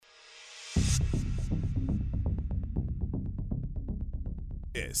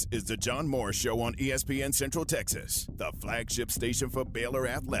This is the John Morris Show on ESPN Central Texas, the flagship station for Baylor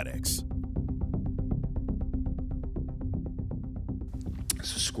Athletics.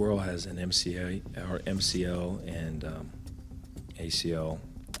 So Squirrel has an MCL and ACL,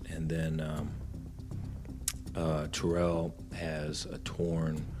 and then Terrell has a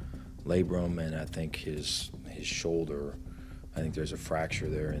torn labrum, and I think his shoulder. I think there's a fracture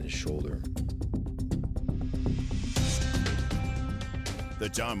there in his shoulder. The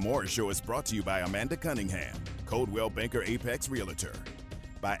John Morris Show is brought to you by Amanda Cunningham, Coldwell Banker Apex Realtor,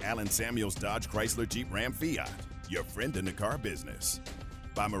 by Allen Samuels Dodge Chrysler Jeep Ram Fiat, your friend in the car business,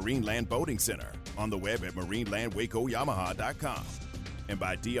 by Marine Land Boating Center, on the web at marinelandwacoyamaha.com, and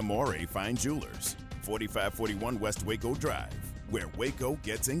by Diamore Fine Jewelers, 4541 West Waco Drive, where Waco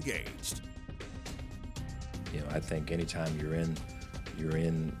gets engaged. I think anytime you're in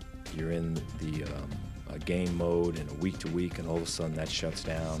the game mode and a week to week, and all of a sudden that shuts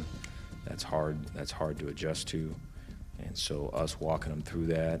down, that's hard to adjust to. And so us walking them through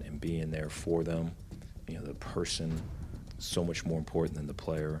that and being there for them, the person is so much more important than the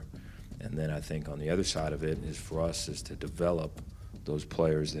player. And then I think on the other side of it is for us is to develop those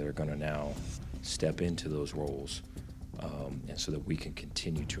players that are going to now step into those roles, and so that we can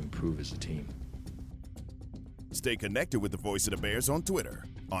continue to improve as a team. Stay connected with the Voice of the Bears on Twitter,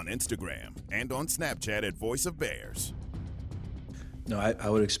 on Instagram, and on Snapchat at Voice of Bears. No, I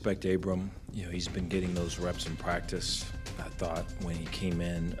would expect Abram. He's been getting those reps in practice. I thought when he came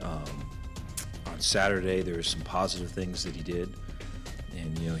in on Saturday, there were some positive things that he did,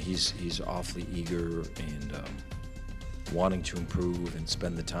 and he's awfully eager and wanting to improve and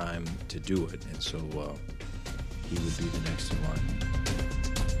spend the time to do it, and so he would be the next in line.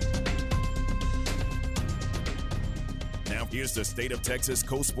 Now here's the State of Texas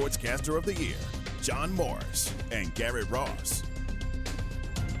Co-Sportscaster of the Year, John Morris and Garrett Ross.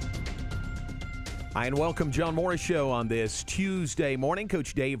 Hi, and welcome, John Morris Show on this Tuesday morning.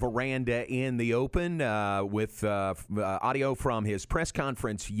 Coach Dave Aranda in the open with audio from his press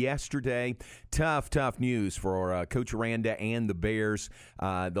conference yesterday. Tough news for Coach Aranda and the Bears.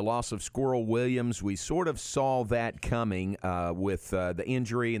 The loss of Squirrel Williams, we sort of saw that coming with the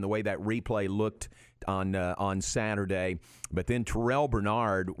injury and the way that replay looked on Saturday. But then Terrell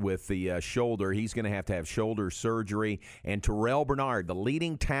Bernard with the shoulder, he's going to have shoulder surgery. And Terrell Bernard, the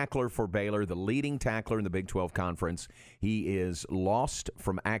leading tackler for Baylor, the leading tackler in the Big 12 Conference, he is lost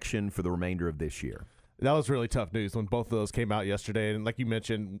from action for the remainder of this year. That was really tough news when both of those came out yesterday. And like you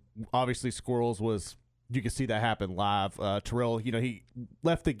mentioned, obviously Squirrels you could see that happen live. Terrell, he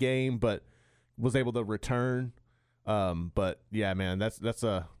left the game but was able to return. But yeah, man, that's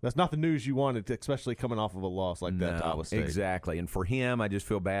not the news you wanted, especially coming off of a loss like that to Iowa State. Exactly. And for him, I just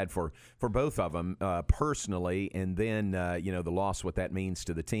feel bad for both of them personally, and then the loss, what that means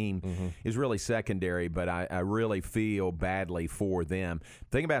to the team is really secondary. But I really feel badly for them.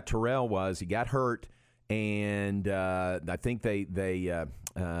 The thing about Terrell was he got hurt, and I think they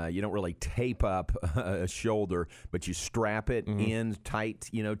you don't really tape up a shoulder, but you strap it in tight,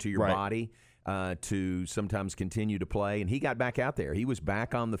 to your body. To sometimes continue to play. And he got back out there. He was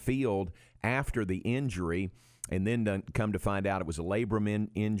back on the field after the injury, and then come to find out it was a labrum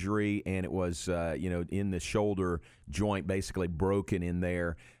injury, and it was, in the shoulder joint basically broken in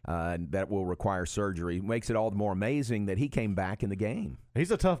there. That will require surgery. Makes it all the more amazing that he came back in the game.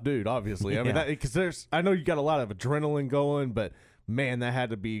 He's a tough dude, obviously. I mean, because I know you got a lot of adrenaline going, but, man, that had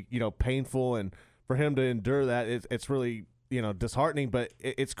to be, painful. And for him to endure that, it's really – disheartening, but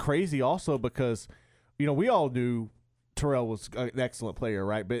it's crazy also because, we all knew Terrell was an excellent player,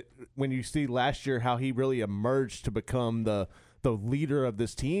 right? But when you see last year how he really emerged to become the leader of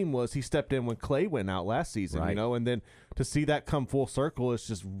this team was he stepped in when Clay went out last season, right. And then to see that come full circle is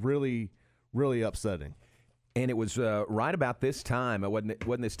just really, really upsetting. And it was right about this time. It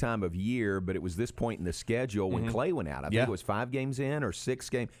wasn't this time of year, but it was this point in the schedule when Clay went out. I think it was 5 games in or 6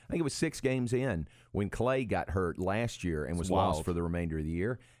 games. I think it was 6 games in when Clay got hurt last year and was lost for the remainder of the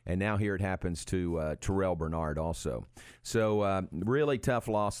year. And now here it happens to Terrell Bernard also. So really tough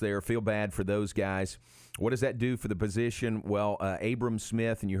loss there. Feel bad for those guys. What does that do for the position? Well, Abram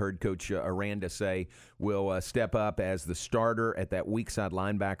Smith, and you heard Coach Aranda say, will step up as the starter at that weak side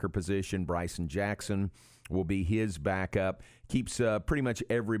linebacker position. Bryson Jackson will be his backup. Keeps pretty much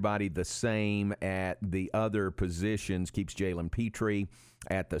everybody the same at the other positions. Keeps Jalen Petrie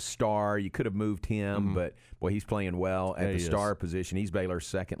at the star. You could have moved him, but, boy, he's playing well at the star position. He's Baylor's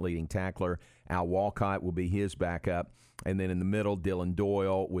second leading tackler. Al Walcott will be his backup. And then in the middle, Dylan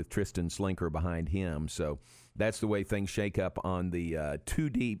Doyle with Tristan Slinker behind him. So that's the way things shake up on the too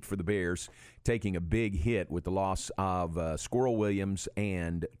deep for the Bears, taking a big hit with the loss of Squirrel Williams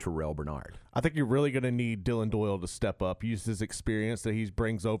and Terrell Bernard. I think you're really going to need Dylan Doyle to step up, use his experience that he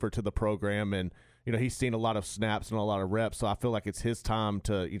brings over to the program, and he's seen a lot of snaps and a lot of reps, so I feel like it's his time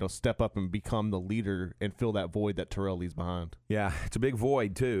to step up and become the leader and fill that void that Terrell leaves behind. Yeah, it's a big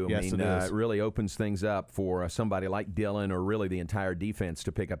void too. Yes, it is. It really opens things up for somebody like Dylan, or really the entire defense,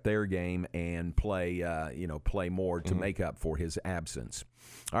 to pick up their game and play more to make up for his absence.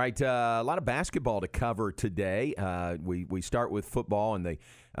 All right, a lot of basketball to cover today. We start with football and the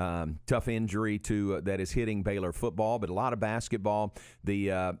tough injury that is hitting Baylor football, but a lot of basketball.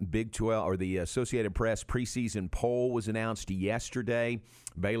 The Big 12 or the Associated Press preseason poll was announced yesterday.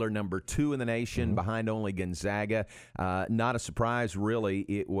 Baylor number 2 in the nation, behind only Gonzaga. Not a surprise, really.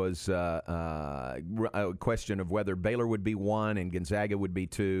 It was a question of whether Baylor would be 1 and Gonzaga would be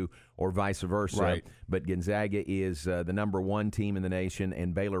 2, or vice versa. Right. But Gonzaga is the number 1 team in the nation,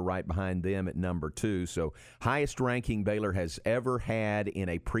 and Baylor right behind them at number 2. So highest ranking Baylor has ever had in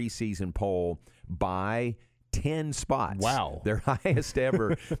a preseason poll by 10 spots. Wow. Their highest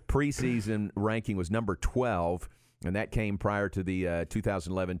ever preseason ranking was number 12. And that came prior to the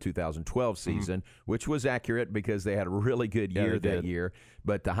 2011-2012 season, which was accurate because they had a really good year that year.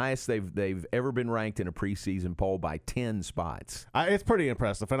 But the highest they've ever been ranked in a preseason poll by 10 spots. It's pretty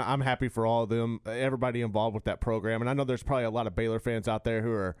impressive, and I'm happy for all of them, everybody involved with that program. And I know there's probably a lot of Baylor fans out there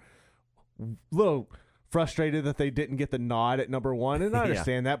who are a little frustrated that they didn't get the nod at number 1, and I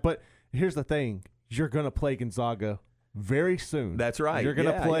understand that. But here's the thing. You're going to play Gonzaga very soon. That's right. You're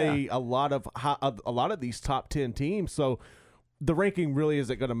going to play a lot of these top 10 teams. So the ranking really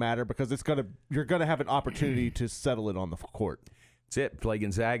isn't going to matter because you're going to have an opportunity to settle it on the court. That's it. Play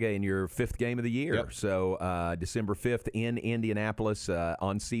Gonzaga in your 5th game of the year. Yep. So December 5th in Indianapolis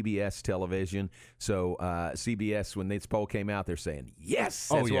on CBS television. So CBS, when this poll came out, they're saying, yes,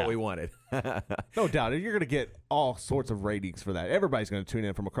 that's what we wanted. No doubt. You're going to get all sorts of ratings for that. Everybody's going to tune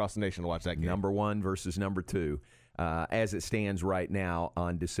in from across the nation to watch that game. Number 1 versus number 2. As it stands right now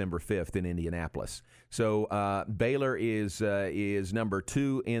on December 5th in Indianapolis. So Baylor is number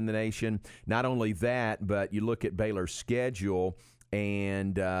 2 in the nation. Not only that, but you look at Baylor's schedule,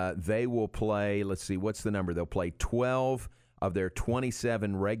 and they will play, let's see, what's the number? They'll play 12 of their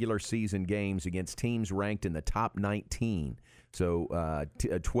 27 regular season games against teams ranked in the top 19. So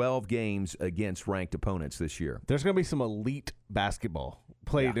 12 games against ranked opponents this year. There's going to be some elite basketball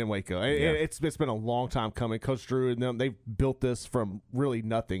played in Waco. It's been a long time coming. Coach Drew and them, they've built this from really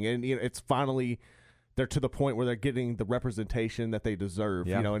nothing. And it's finally, they're to the point where they're getting the representation that they deserve.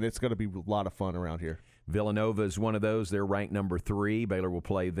 And it's going to be a lot of fun around here. Villanova is one of those. They're ranked number 3. Baylor will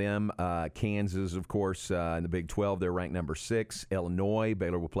play them. Kansas, of course, in the Big 12, they're ranked number 6. Illinois,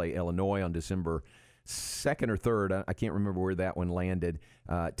 Baylor will play Illinois on December 2nd or 3rd. I can't remember where that one landed.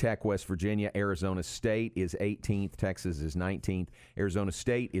 Tech, West Virginia. Arizona State is 18th. Texas is 19th. Arizona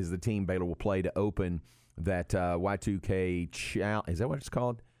State is the team Baylor will play to open that Y2K Challenge. Is that what it's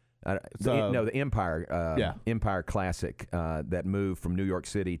called? The Empire Empire Classic that moved from New York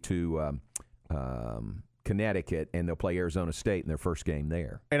City to Connecticut, and they'll play Arizona State in their first game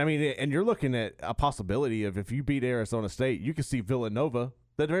there. And I mean, and you're looking at a possibility of if you beat Arizona State, you could see Villanova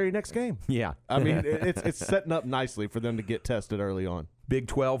the very next game. Yeah. I mean, it's setting up nicely for them to get tested early on. Big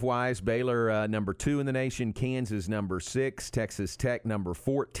 12-wise, Baylor number 2 in the nation, Kansas number 6, Texas Tech number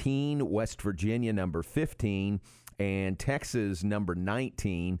 14, West Virginia number 15, and Texas number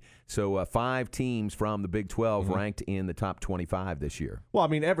 19. So 5 teams from the Big 12 ranked in the top 25 this year. Well, I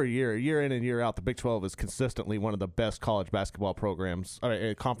mean, every year in and year out, the Big 12 is consistently one of the best college basketball programs,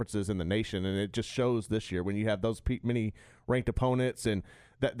 conferences in the nation, and it just shows this year when you have those many ranked opponents, and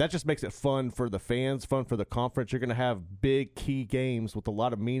that just makes it fun for the fans, fun for the conference. You're going to have big key games with a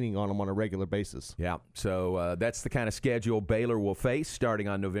lot of meaning on them on a regular basis. Yeah, so that's the kind of schedule Baylor will face starting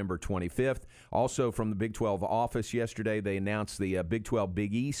on November 25th. Also from the Big 12 office yesterday, they announced the Big 12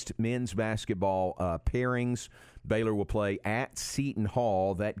 Big East men's basketball pairings. Baylor will play at Seton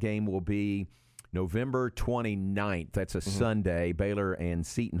Hall. That game will be November 29th. That's a Sunday, Baylor and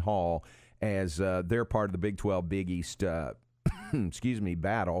Seton Hall, as they're part of the Big 12 Big East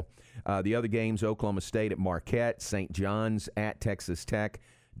battle. The other games, Oklahoma State at Marquette, St. John's at Texas Tech,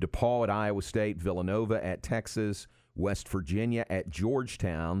 DePaul at Iowa State, Villanova at Texas, West Virginia at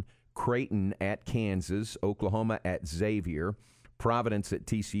Georgetown, Creighton at Kansas, Oklahoma at Xavier, Providence at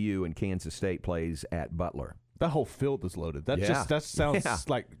TCU, and Kansas State plays at Butler. That whole field is loaded. That sounds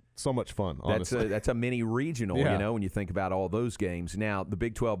like so much fun, honestly. That's a mini regional, when you think about all those games. Now, the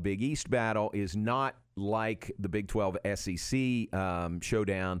Big 12 Big East battle is not like the Big 12 SEC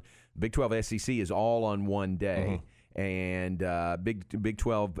showdown. Big 12 SEC is all on one day. And Big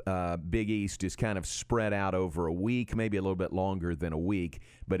 12 Big East is kind of spread out over a week, maybe a little bit longer than a week,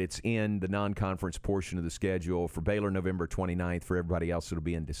 but it's in the non-conference portion of the schedule. For Baylor, November 29th. For everybody else, it'll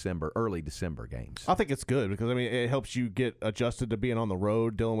be in December, early December games. I think it's good because, I mean, it helps you get adjusted to being on the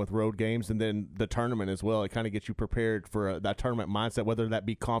road, dealing with road games, and then the tournament as well. It kind of gets you prepared for that tournament mindset, whether that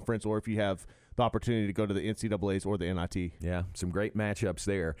be conference or if you have the opportunity to go to the NCAAs or the NIT. Yeah, some great matchups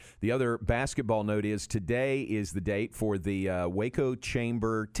there. The other basketball note is today is the date for the Waco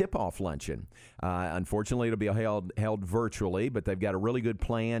Chamber tip-off luncheon. Unfortunately, it'll be held virtually, but they've got a really good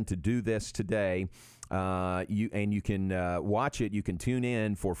plan to do this today. You can watch it. You can tune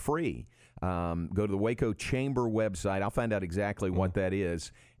in for free. Go to the Waco Chamber website. I'll find out exactly what that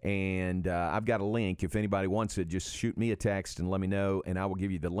is. And I've got a link. If anybody wants it, just shoot me a text and let me know, and I will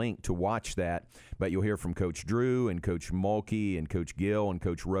give you the link to watch that. But you'll hear from Coach Drew and Coach Mulkey and Coach Gill and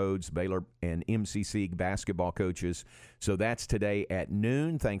Coach Rhodes, Baylor and MCC basketball coaches. So that's today at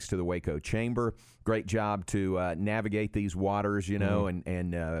noon, thanks to the Waco Chamber. Great job to navigate these waters,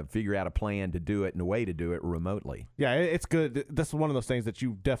 and figure out a plan to do it and a way to do it remotely. Yeah, it's good. This is one of those things that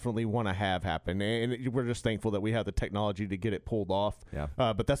you definitely want to have happen, and we're just thankful that we have the technology to get it pulled off. Yeah.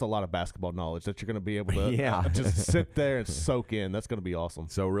 But that's a lot of basketball knowledge that you're going to be able to just sit there and soak in. That's going to be awesome.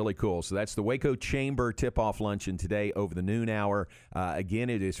 So really cool. So that's the Waco Chamber tip-off luncheon today over the noon hour. Again,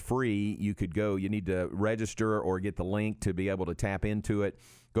 it is free. You could go. You need to register or get the link to be able to tap into it.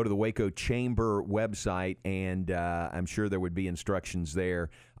 Go to the Waco Chamber website, and I'm sure there would be instructions there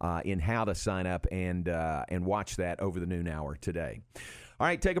in how to sign up and watch that over the noon hour today. All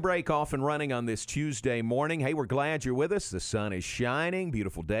right, take a break. Off and running on this Tuesday morning. Hey, we're glad you're with us. The sun is shining.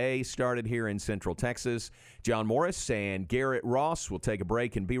 Beautiful day started here in Central Texas. John Morris and Garrett Ross will take a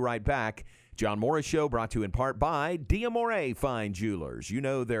break and be right back. John Morris Show brought to you in part by D'Amore Fine Jewelers. You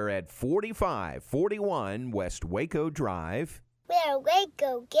know they're at 4541 West Waco Drive. Where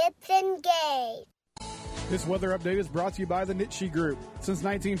Waco gets engaged. This weather update is brought to you by the Nitsche Group. Since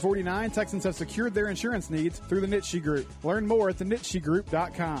 1949, Texans have secured their insurance needs through the Nitsche Group. Learn more at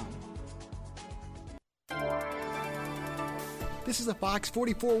thenitschegroup.com. This is a Fox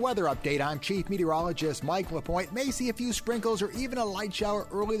 44 weather update. I'm Chief Meteorologist Mike LaPointe. May see a few sprinkles or even a light shower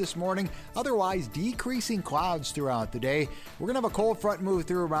early this morning. Otherwise, decreasing clouds throughout the day. We're going to have a cold front move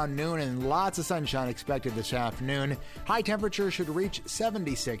through around noon and lots of sunshine expected this afternoon. High temperature should reach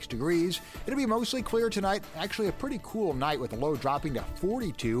 76 degrees. It'll be mostly clear tonight. Actually, a pretty cool night with the low dropping to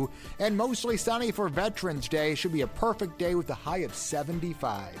 42. And mostly sunny for Veterans Day. Should be a perfect day with a high of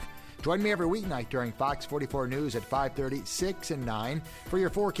 75. Join me every weeknight during Fox 44 News at 5:30, 6, and 9 for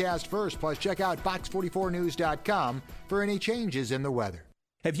your forecast first. Plus, check out fox44news.com for any changes in the weather.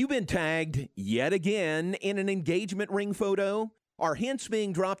 Have you been tagged yet again in an engagement ring photo? Are hints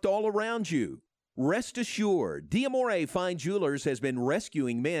being dropped all around you? Rest assured, D'Amore Fine Jewelers has been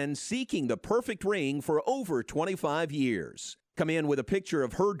rescuing men seeking the perfect ring for over 25 years. Come in with a picture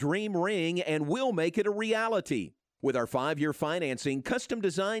of her dream ring and we'll make it a reality. With our 5-year financing, custom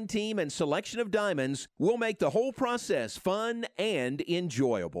design team, and selection of diamonds, we'll make the whole process fun and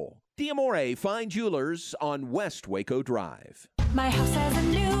enjoyable. D'Amore Fine Jewelers on West Waco Drive. My house has a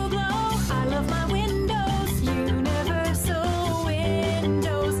new glow. I love my windows. Universal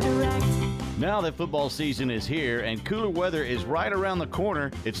Windows Direct. Now that football season is here and cooler weather is right around the corner,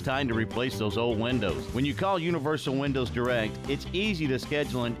 it's time to replace those old windows. When you call Universal Windows Direct, it's easy to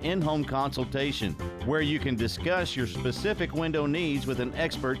schedule an in-home consultation where you can discuss your specific window needs with an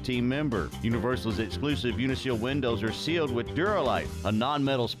expert team member. Universal's exclusive Unishield windows are sealed with Duralite, a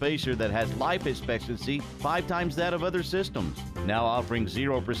non-metal spacer that has life expectancy 5 times that of other systems. Now offering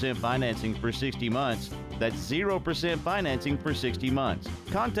 0% financing for 60 months. That's 0% financing for 60 months.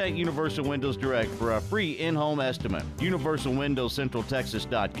 Contact Universal Windows Direct for a free in-home estimate.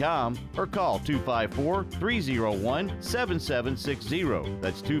 UniversalWindowsCentralTexas.com or call 254-301-7760.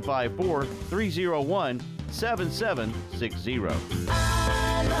 That's 254-301-7760.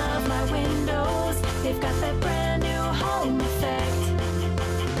 I love my windows. They've got that brand new home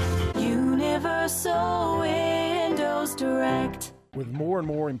effect. Universal Windows Direct. With more and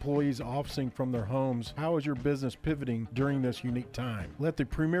more employees officing from their homes, how is your business pivoting during this unique time? Let the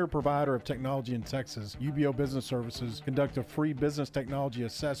premier provider of technology in Texas, UBO Business Services, conduct a free business technology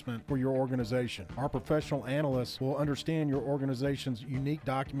assessment for your organization. Our professional analysts will understand your organization's unique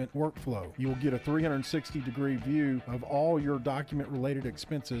document workflow. You will get a 360-degree view of all your document-related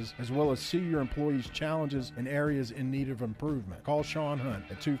expenses, as well as see your employees' challenges and areas in need of improvement. Call Sean Hunt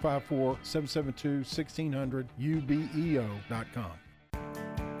at 254-772-1600, ubeo.com.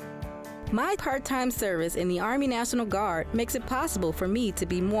 My part-time service in the Army National Guard makes it possible for me to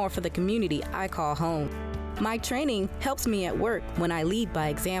be more for the community I call home. My training helps me at work when I lead by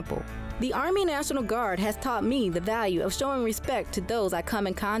example. The Army National Guard has taught me the value of showing respect to those I come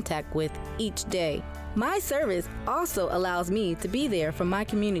in contact with each day. My service also allows me to be there for my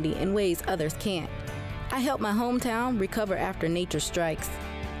community in ways others can't. I help my hometown recover after nature strikes.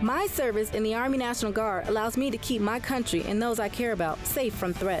 My service in the Army National Guard allows me to keep my country and those I care about safe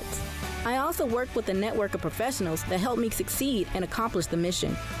from threats. I also work with a network of professionals that help me succeed and accomplish the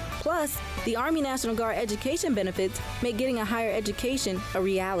mission. Plus, the Army National Guard education benefits make getting a higher education a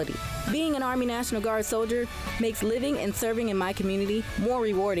reality. Being an Army National Guard soldier makes living and serving in my community more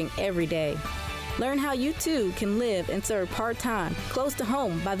rewarding every day. Learn how you too can live and serve part-time, close to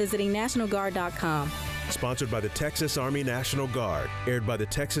home by visiting NationalGuard.com. Sponsored by the Texas Army National Guard. Aired by the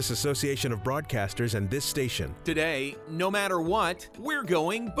Texas Association of Broadcasters and this station. Today, no matter what, we're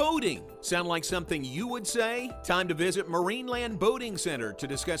going boating. Sound like something you would say? Time to visit Marineland Boating Center to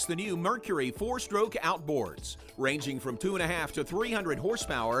discuss the new Mercury 4-stroke outboards. Ranging from 2.5 to 300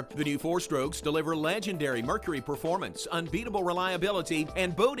 horsepower, the new 4-strokes deliver legendary Mercury performance, unbeatable reliability,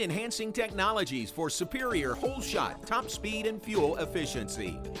 and boat-enhancing technologies for superior whole shot, top speed, and fuel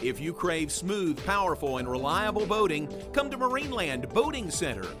efficiency. If you crave smooth, powerful, and reliable boating, come to Marineland Boating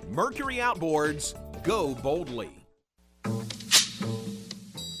Center. Mercury Outboards, go boldly.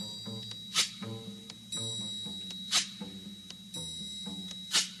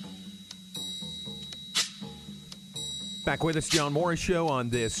 Back with us, John Morris Show on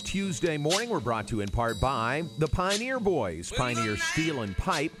this Tuesday morning. We're brought to you in part by the Pioneer Boys. Pioneer Steel and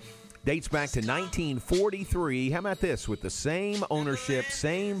Pipe dates back to 1943. How about this? With the same ownership,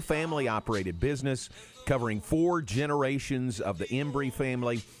 same family-operated business, covering 4 generations of the Embry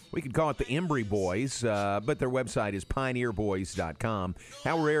family. We could call it the Embry Boys, but their website is pioneerboys.com.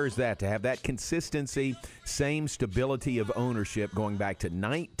 How rare is that, to have that consistency, same stability of ownership going back to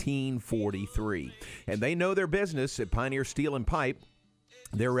 1943? And they know their business at Pioneer Steel and Pipe.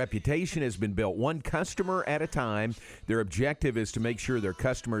 Their reputation has been built one customer at a time. Their objective is to make sure their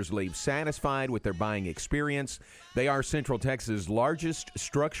customers leave satisfied with their buying experience. They are Central Texas' largest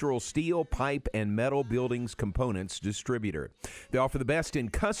structural steel, pipe, and metal buildings components distributor. They offer the best in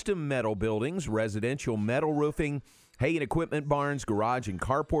custom metal buildings, residential metal roofing, hay and equipment barns, garage and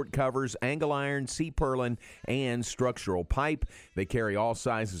carport covers, angle iron, C-purlin, and structural pipe. They carry all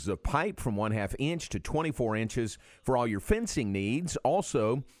sizes of pipe from 1/2 inch to 24 inches for all your fencing needs.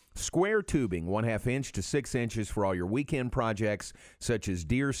 Also, square tubing, 1/2 inch to 6 inches for all your weekend projects, such as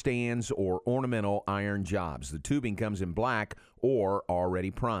deer stands or ornamental iron jobs. The tubing comes in black or already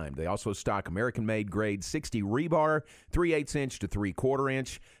primed. They also stock American-made grade 60 rebar, 3/8 inch to 3/4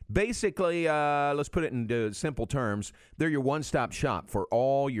 inch. Basically, let's put it into simple terms, they're your one-stop shop for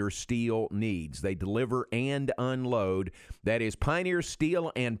all your steel needs. They deliver and unload. That is Pioneer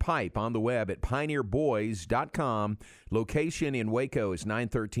Steel and Pipe on the web at pioneerboys.com. Location in Waco is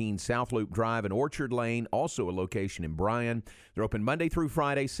 913 South Loop Drive and Orchard Lane, also a location in Bryan. They're open Monday through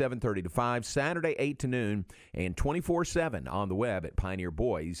Friday, 7:30 to 5, Saturday 8 to noon, and 24/7 on the web at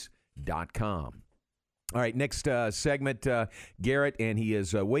pioneerboys.com. All right, next segment, Garrett, and he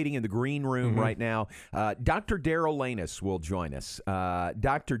is waiting in the green room right now. Dr. Daryl Lanus will join us.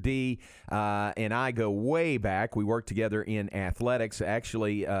 Dr. D and I go way back. We worked together in athletics.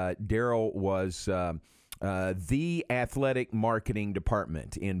 Actually, Daryl was the athletic marketing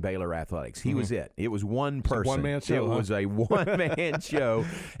department in Baylor Athletics. He was it. It was one person. One-man show, It was a one-man show,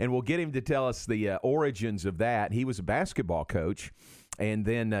 and we'll get him to tell us the origins of that. He was a basketball coach, and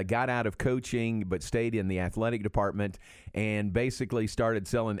then got out of coaching but stayed in the athletic department and basically started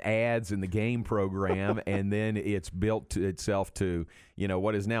selling ads in the game program, and then it's built itself to,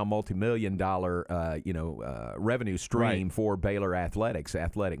 what is now multi-million-dollar, revenue stream for Baylor Athletics,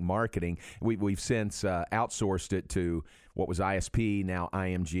 athletic marketing. We've since outsourced it to what was ISP, now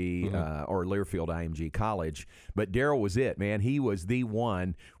IMG, or Learfield IMG College. But Daryl was it, man. He was the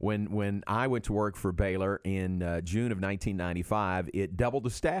one. When I went to work for Baylor in June of 1995, it doubled the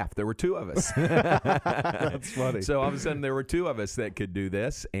staff. There were 2 of us. That's funny. So all of a sudden, there were 2 of us that could do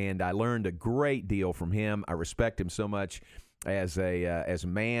this, and I learned a great deal from him. I respect him so much as a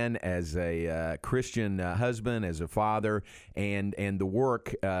man, as a Christian husband, as a father, and the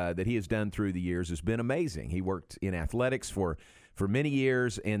work that he has done through the years has been amazing. He worked in athletics for many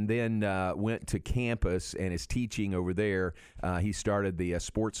years, and then went to campus and is teaching over there. He started the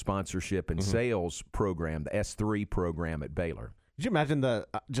sports sponsorship and sales program, the S3 program at Baylor. Could you imagine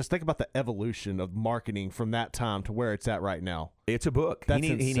just think about the evolution of marketing from that time to where it's at right now? It's a book. That's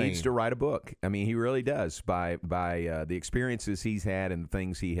he insane. needs to write a book. I mean, he really does by the experiences he's had and the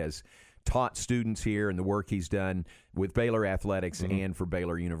things he has taught students here and the work he's done with Baylor Athletics and for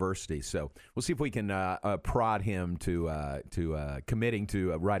Baylor University. So we'll see if we can prod him to committing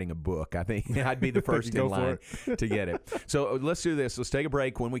to writing a book. I think I'd be the first in line to get it. So let's do this. Let's take a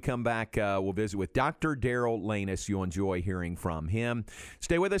break. When we come back, we'll visit with Dr. Daryl Lanus. You'll enjoy hearing from him.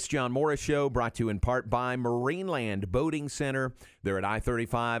 Stay with us. John Morris Show brought to you in part by Marineland Boating Center. They're at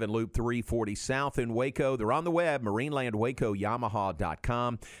I-35 and Loop 340 South in Waco. They're on the web,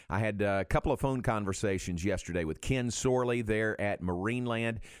 marinelandwacoyamaha.com. I had a couple of phone conversations yesterday with Ken Sorley there at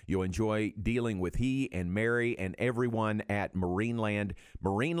Marineland. You'll enjoy dealing with he and Mary and everyone at Marineland.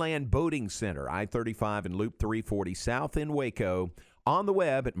 Marineland Boating Center, I-35 and Loop 340 South in Waco. On the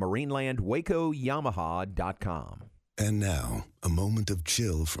web at marinelandwacoyamaha.com. And now, a moment of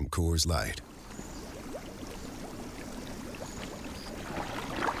chill from Coors Light.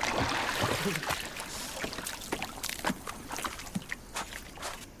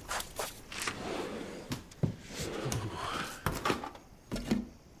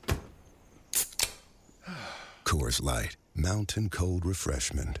 Coors Light, mountain cold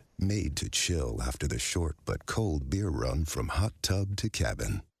refreshment, made to chill after the short but cold beer run from hot tub to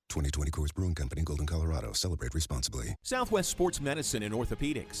cabin. 2020 Coors Brewing Company, Golden, Colorado. Celebrate responsibly. Southwest Sports Medicine and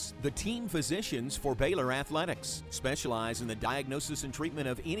Orthopedics, the team physicians for Baylor Athletics, specialize in the diagnosis and treatment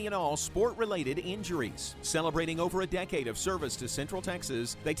of any and all sport-related injuries. Celebrating over a decade of service to Central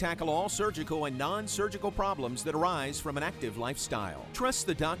Texas, they tackle all surgical and non-surgical problems that arise from an active lifestyle. Trust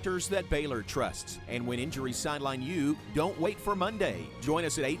the doctors that Baylor trusts, and when injuries sideline you, don't wait for Monday. Join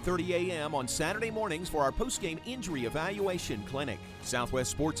us at 8:30 a.m. on Saturday mornings for our post-game injury evaluation clinic. Southwest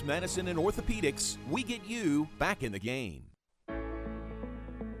Sports Medicine and Orthopedics, we get you back in the game.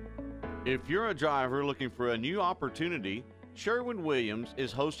 If you're a driver looking for a new opportunity, Sherwin-Williams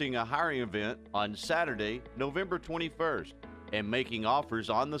is hosting a hiring event on Saturday, November 21st, and making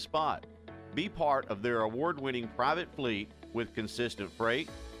offers on the spot. Be part of their award-winning private fleet with consistent freight,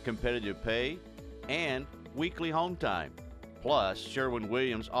 competitive pay, and weekly home time. Plus,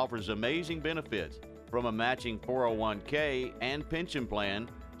 Sherwin-Williams offers amazing benefits, from a matching 401k and pension plan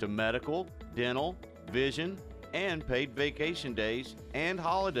to medical, dental, vision, and paid vacation days and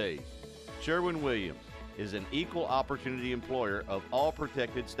holidays. Sherwin-Williams is an equal opportunity employer of all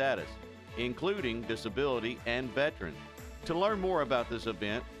protected status, including disability and veterans. To learn more about this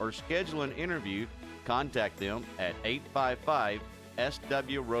event or schedule an interview, contact them at 855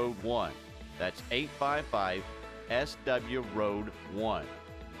 SW Road 1. That's 855 SW Road 1.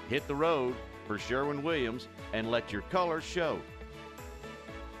 Hit the road for Sherwin-Williams and let your colors show.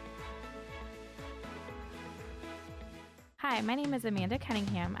 Hi, my name is Amanda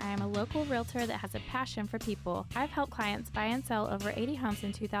Cunningham. I am a local realtor that has a passion for people. I've helped clients buy and sell over 80 homes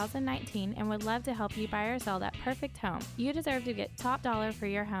in 2019 and would love to help you buy or sell that perfect home. You deserve to get top dollar for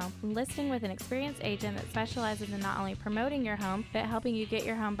your home. Listing with an experienced agent that specializes in not only promoting your home, but helping you get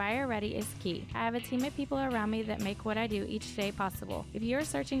your home buyer ready is key. I have a team of people around me that make what I do each day possible. If you are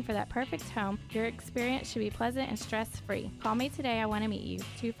searching for that perfect home, your experience should be pleasant and stress-free. Call me today. I want to meet you.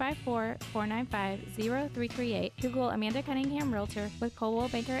 254-495-0338. Google Amanda Cunningham Realtor with Coldwell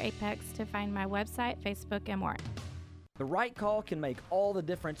Banker Apex to find my website, Facebook, and more. The right call can make all the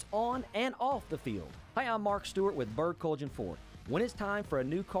difference on and off the field. Hi, I'm Mark Stewart with Bird Collision Ford. When it's time for a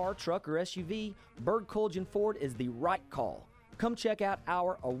new car, truck, or SUV, Bird Collision Ford is the right call. Come check out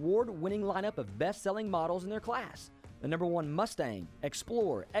our award-winning lineup of best-selling models in their class. The #1 Mustang,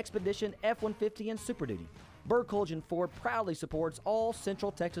 Explorer, Expedition, F-150, and Super Duty. Bird Collision Ford proudly supports all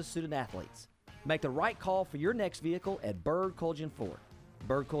Central Texas student athletes. Make the right call for your next vehicle at Bird Collision Ford.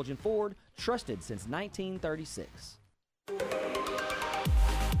 Bird Collision Ford, trusted since 1936.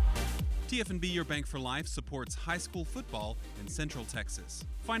 TFNB Your Bank for Life supports high school football in Central Texas.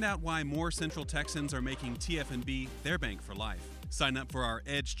 Find out why more Central Texans are making TFNB their bank for life. Sign up for our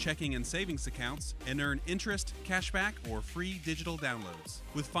Edge checking and savings accounts and earn interest, cashback, or free digital downloads.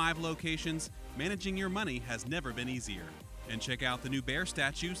 With 5 locations, managing your money has never been easier. And check out the new bear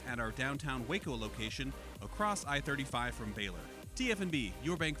statues at our downtown Waco location across I-35 from Baylor. TFNB,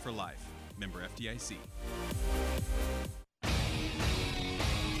 your bank for life. Member FDIC.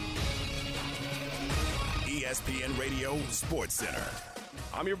 ESPN Radio Sports Center.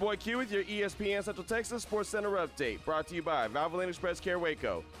 I'm your boy Q with your ESPN Central Texas Sports Center update, brought to you by Valvoline Express Care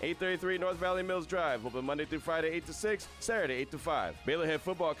Waco, 833 North Valley Mills Drive, open Monday through Friday 8 to 6, Saturday 8 to 5. Baylor head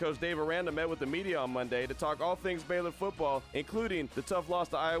football coach Dave Aranda met with the media on Monday to talk all things Baylor football, including the tough loss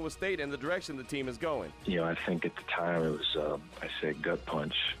to Iowa State and the direction the team is going. I think at the time it was, a gut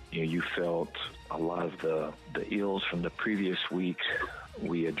punch. You felt a lot of the ills from the previous week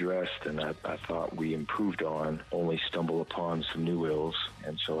we addressed and I thought we improved on only stumble upon some new ills.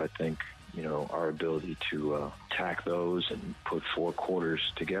 And so I think, our ability to attack those and put 4 quarters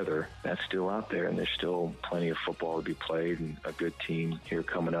together, that's still out there, and there's still plenty of football to be played and a good team here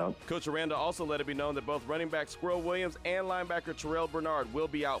coming up. Coach Aranda also let it be known that both running back Squirrel Williams and linebacker Terrell Bernard will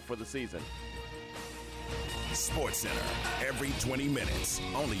be out for the season. Sports Center, every 20 minutes,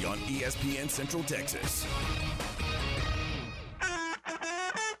 only on ESPN Central Texas.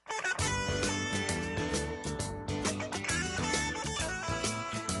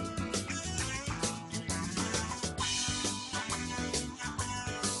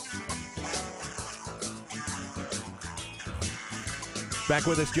 Back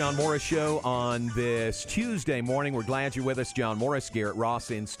with us, John Morris Show on this Tuesday morning. We're glad you're with us. John Morris, Garrett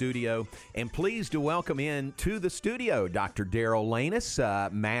Ross in studio. And pleased to welcome in to the studio Dr. Darrell Lanus,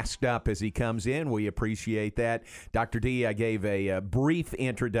 masked up as he comes in. We appreciate that. Dr. D, I gave a brief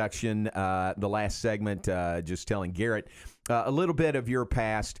introduction the last segment, just telling Garrett a little bit of your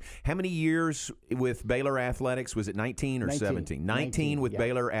past. How many years with Baylor Athletics? Was it 19 or 17? 19 with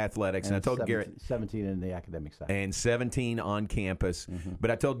Baylor Athletics. And I told 17, Garrett 17 in the academic side. And 17 on campus.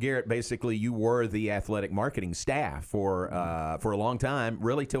 But I told Garrett basically you were the athletic marketing staff for a long time,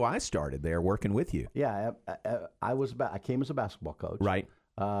 really till I started there working with you. Yeah, I came as a basketball coach. Right.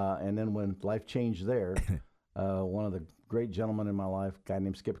 And then when life changed there, one of the great gentlemen in my life, a guy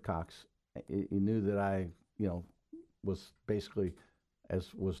named Skip Cox, he knew that I, was basically,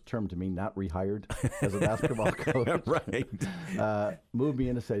 as was termed to me, not rehired as a basketball coach. Right. Moved me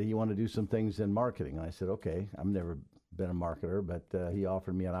in and said he wanted to do some things in marketing. And I said, okay, I've never been a marketer, but he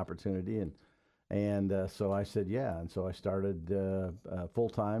offered me an opportunity. And so I said, yeah. And so I started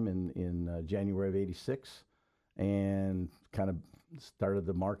full-time in January of 86 and kind of started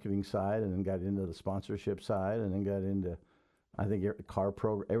the marketing side and then got into the sponsorship side and then got into, I think, car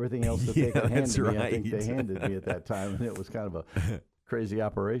program, everything else that they could hand me. I think they handed me at that time, and it was kind of a crazy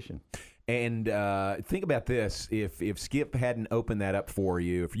operation. And think about this: if Skip hadn't opened that up for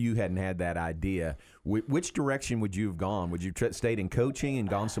you, if you hadn't had that idea, which direction would you have gone? Would you stayed in coaching and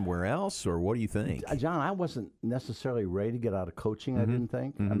gone somewhere else, or what do you think? John, I wasn't necessarily ready to get out of coaching. I didn't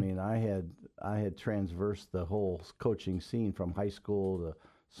think. I mean, I had transversed the whole coaching scene from high school to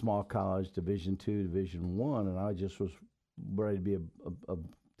small college, Division II, Division I, and I just was ready to be a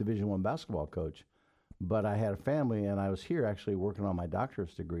Division I basketball coach. But I had a family, and I was here actually working on my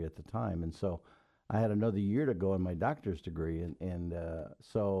doctorate degree at the time. And so I had another year to go in my doctorate degree. And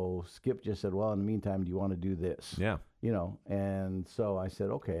so Skip just said, well, in the meantime, do you want to do this? Yeah. And so I said,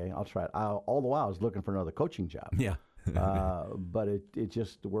 okay, I'll try it. All the while I was looking for another coaching job. Yeah. But it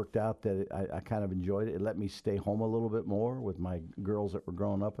just worked out that I kind of enjoyed it. It let me stay home a little bit more with my girls that were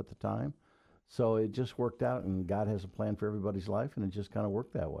growing up at the time. So it just worked out, and God has a plan for everybody's life, and it just kind of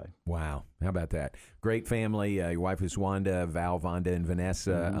worked that way. Wow. How about that? Great family. Your wife is Wanda, Val, Vonda, and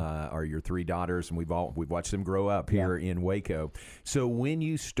Vanessa are your 3 daughters, and we've watched them grow up here in Waco. So when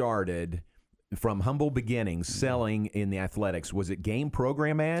you started from humble beginnings selling in the athletics, was it game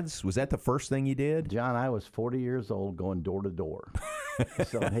program ads? Was that the first thing you did? John, I was 40 years old going door to door.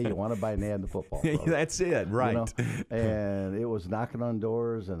 Selling, hey, you want to buy an ad in the football program? That's it, right. And it was knocking on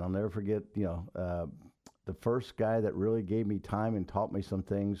doors, and I'll never forget, the first guy that really gave me time and taught me some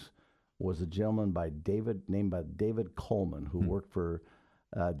things was a gentleman named David Coleman, who worked for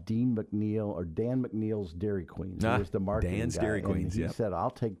Dan McNeil's Dairy Queens. He was the marketing Dan's guy. Dairy Queens, and he said,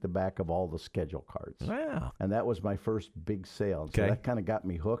 I'll take the back of all the schedule cards. Wow. And that was my first big sale. So that kind of got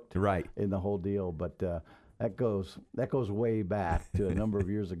me hooked in the whole deal. But that goes way back to a number of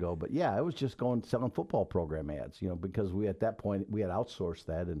years ago. But yeah, it was just selling football program ads, because at that point we had outsourced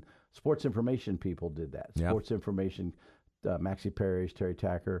that, and sports information people did that. Sports information, Maxie Parrish, Terry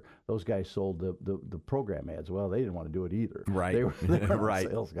Tacker, those guys sold the program ads. Well, they didn't want to do it either. Right. They were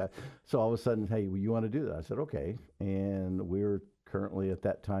sales guys. So all of a sudden, hey, you want to do that? I said, okay. And we were currently at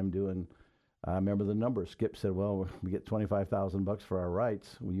that time doing, I remember the numbers. Skip said, well, we get $25,000 for our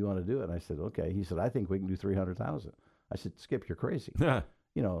rights. Well, you want to do it? And I said, okay. He said, I think we can do $300,000. I said, Skip, you're crazy. Where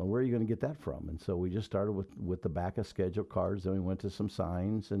are you going to get that from? And so we just started with the back of schedule cards. Then we went to some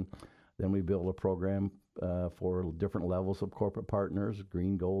signs, and then we built a program for different levels of corporate partners,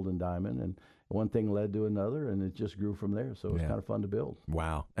 green, gold, and diamond. And one thing led to another, and it just grew from there. So it was kind of fun to build.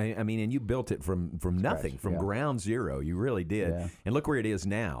 Wow. I mean, and you built it from nothing, from ground zero. You really did. Yeah. And look where it is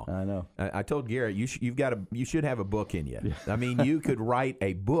now. I know. I told Garrett, you should have a book in you. I mean, you could write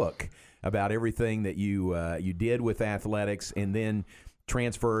a book about everything that you did with athletics, and then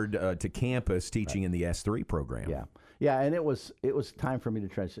transferred to campus teaching in the S3 program. Yeah. Yeah, and it was time for me to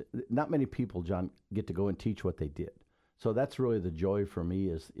transition. Not many people, John, get to go and teach what they did. So that's really the joy for me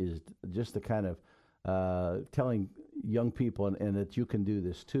is just the kind of telling young people and that you can do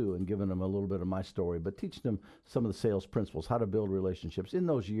this too, and giving them a little bit of my story, but teaching them some of the sales principles, how to build relationships. In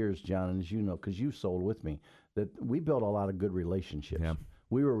those years, John, and as you know, because you sold with me, that we built a lot of good relationships. Yeah.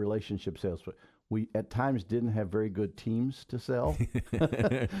 We were relationship sales. We at times didn't have very good teams to sell.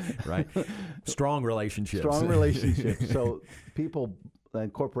 Right. Strong relationships. Strong relationships. So people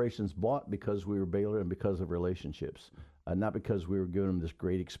and corporations bought because we were Baylor and because of relationships, not because we were giving them this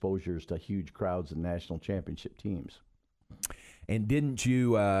great exposures to huge crowds and national championship teams. And didn't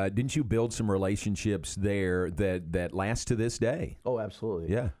you build some relationships there that last to this day? Oh,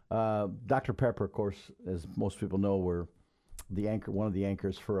 absolutely. Yeah. Dr. Pepper, of course, as most people know, were the anchor, one of the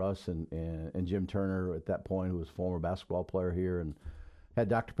anchors for us, and Jim Turner at that point, who was a former basketball player here, and had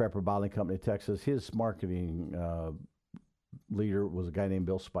Dr. Pepper Bottling Company of Texas. His marketing leader was a guy named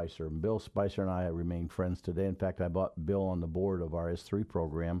Bill Spicer. And Bill Spicer and I remain friends today. In fact, I brought Bill on the board of our S3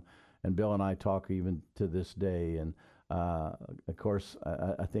 program, and Bill and I talk even to this day. And of course,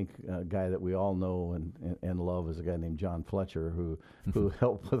 I think a guy that we all know and love is a guy named John Fletcher, who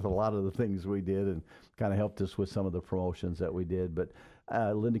helped with a lot of the things we did and kind of helped us with some of the promotions that we did. But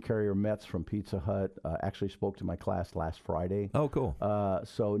Linda Carrier Metz from Pizza Hut actually spoke to my class last Friday. Oh, cool.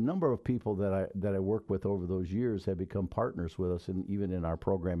 So a number of people that I worked with over those years have become partners with us, and even in our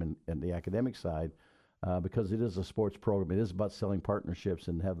program and the academic side, because it is a sports program. It is about selling partnerships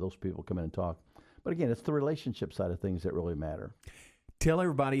and have those people come in and talk. But again, it's the relationship side of things that really matter. Tell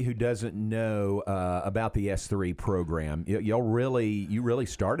everybody who doesn't know about the S3 program. You really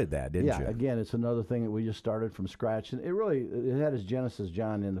started that, didn't you? Yeah, again, it's another thing that we just started from scratch. And it had its genesis,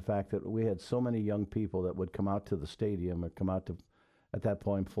 John, in the fact that we had so many young people that would come out to the stadium or come out to, at that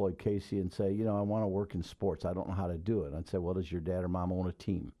point, Floyd Casey, and say, I want to work in sports. I don't know how to do it. I'd say, well, does your dad or mom own a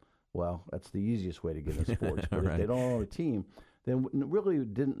team? Well, that's the easiest way to get in sports. But Right. if they don't own a team, then really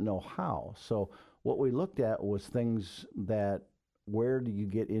didn't know how. So what we looked at was things that, where do you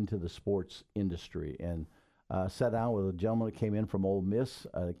get into the sports industry? And sat down with a gentleman that came in from Ole Miss,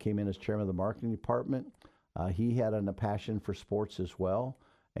 came in as chairman of the marketing department. He had a passion for sports as well.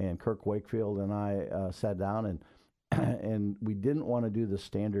 And Kirk Wakefield and I sat down, and we didn't want to do the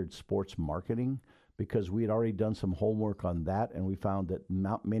standard sports marketing because we had already done some homework on that, and we found that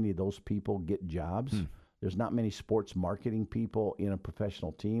not many of those people get jobs. There's not many sports marketing people in a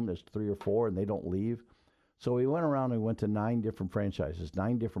professional team. There's 3 or 4, and they don't leave. So we went around and we went to 9 different franchises,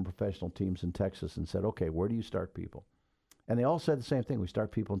 9 different professional teams in Texas, and said, okay, where do you start people? And they all said the same thing. We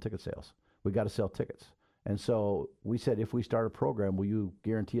start people in ticket sales. We got to sell tickets. And so we said, if we start a program, will you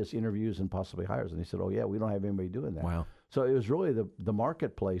guarantee us interviews and possibly hires? And they said, oh, yeah, we don't have anybody doing that. Wow. So it was really the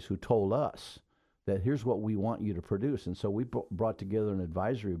marketplace who told us that here's what we want you to produce. And so we brought together an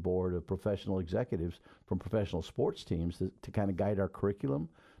advisory board of professional executives from professional sports teams to kind of guide our curriculum,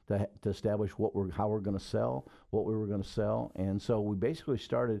 to establish how we're going to sell, what we were going to sell. And so we basically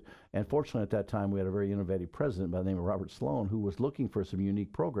started, and fortunately at that time we had a very innovative president by the name of Robert Sloan, who was looking for some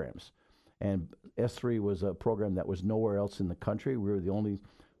unique programs. And S3 was a program that was nowhere else in the country. We were the only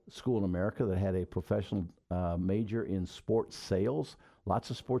school in America that had a professional major in sports sales, lots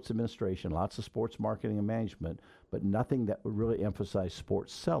of sports administration, lots of sports marketing and management, but nothing that would really emphasize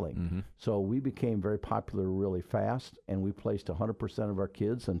sports selling. Mm-hmm. So we became very popular really fast, and we placed 100% of our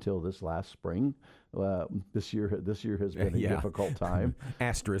kids until this last spring. This year has been a difficult time.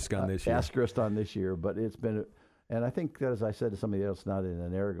 Asterisk on this year. Asterisk on this year, but it's been. And I think that, as I said to somebody else, not in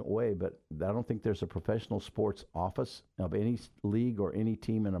an arrogant way, but I don't think there's a professional sports office of any league or any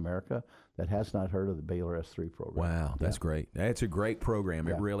team in America that has not heard of the Baylor S3 program. Wow, that's great. That's a great program.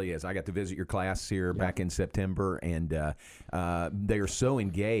 It really is. I got to visit your class here back in September, and they are so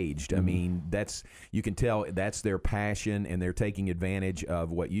engaged. I mean, you can tell that's their passion, and they're taking advantage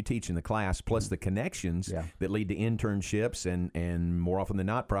of what you teach in the class, plus the connections that lead to internships and more often than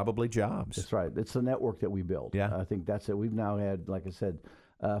not, probably jobs. That's right. It's the network that we build. Yeah. I think that's it. We've now had, like I said,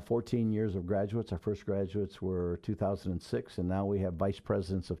 14 years of graduates. Our first graduates were 2006, and now we have vice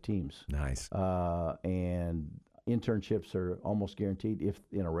presidents of teams. Nice. And internships are almost guaranteed if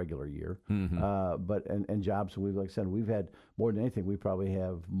in a regular year. Mm-hmm. But jobs, like I said, we've had more than anything. We probably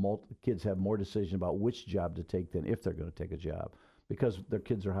have kids have more decision about which job to take than if they're going to take a job, because their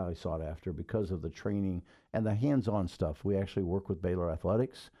kids are highly sought after because of the training and the hands-on stuff. We actually work with Baylor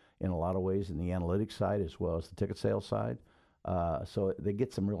Athletics in a lot of ways in the analytics side as well as the ticket sales side. So they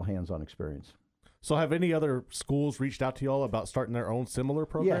get some real hands-on experience. So have any other schools reached out to you all about starting their own similar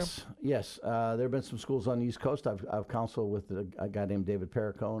program? Yes. There have been some schools on the East Coast. I've counseled with a guy named David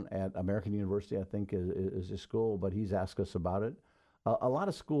Perricone at American University, I think is his school, but he's asked us about it. A lot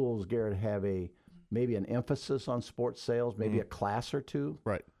of schools, Garrett, have a maybe an emphasis on sports sales, maybe a class or two.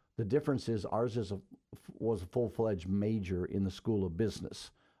 Right. The difference is ours was a full-fledged major in the School of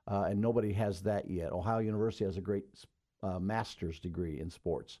Business, and nobody has that yet. Ohio University has a great master's degree in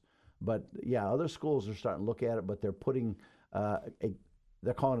sports. But, yeah, other schools are starting to look at it, but they're putting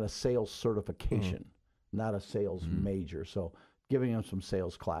they're calling it a sales certification, not a sales major. So giving them some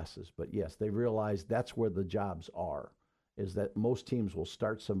sales classes. But, yes, they realize that's where the jobs are, is that most teams will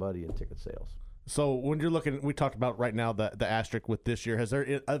start somebody in ticket sales. So when you're looking, we talked about right now the asterisk with this year. Has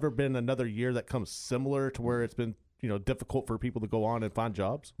there ever been another year that comes similar to where it's been, difficult for people to go on and find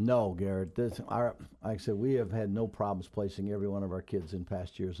jobs? No, Garrett. Like I said, we have had no problems placing every one of our kids in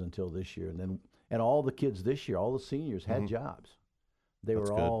past years until this year. And all the kids this year, all the seniors had jobs. They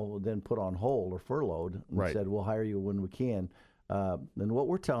were all then put on hold or furloughed and said, we'll hire you when we can. And what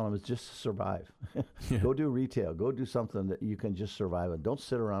we're telling them is just survive. Go do retail. Go do something that you can just survive on. Don't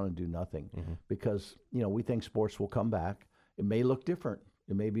sit around and do nothing because, we think sports will come back. It may look different.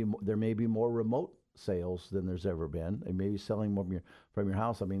 There may be more remote sales than there's ever been. They may be selling more from your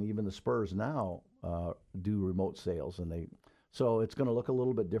house. I mean, even the Spurs now do remote sales. So it's going to look a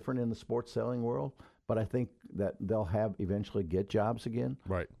little bit different in the sports selling world. But I think that they'll eventually get jobs again.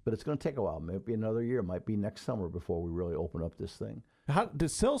 Right. But it's going to take a while. Maybe another year. It might be next summer before we really open up this thing. How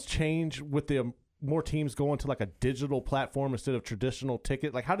did sales change with the more teams going to like a digital platform instead of traditional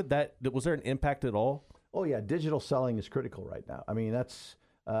ticket? Like, how did that? Was there an impact at all? Oh yeah, digital selling is critical right now. I mean, that's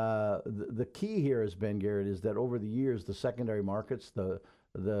the key here has been, Garrett, is that over the years the secondary markets, the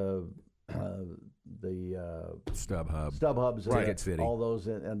StubHubs, Ticket City, all those,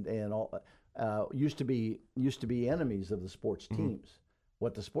 and all. Used to be enemies of the sports teams.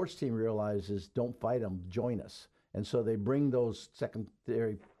 What the sports team realizes is don't fight them, join us. And so they bring those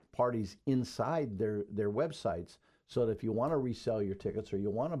secondary parties inside their websites so that if you want to resell your tickets or you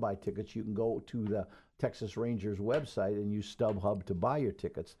want to buy tickets, you can go to the Texas Rangers website and use StubHub to buy your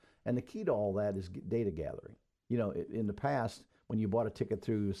tickets. And the key to all that is data gathering. In the past, when you bought a ticket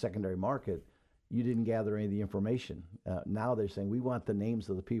through a secondary market, you didn't gather any of the information. Now they're saying we want the names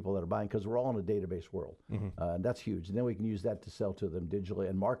of the people that are buying because we're all in a database world. And that's huge. And then we can use that to sell to them digitally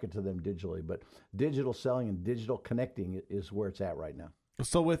and market to them digitally. But digital selling and digital connecting is where it's at right now.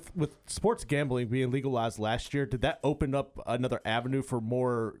 So with sports gambling being legalized last year, did that open up another avenue for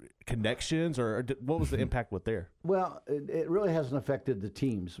more connections, or what was the impact with there? Well, it really hasn't affected the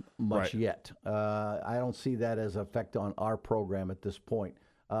teams much yet. I don't see that as an effect on our program at this point.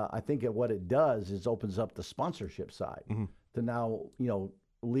 I think what it does is opens up the sponsorship side to now,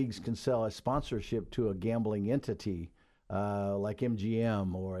 leagues can sell a sponsorship to a gambling entity like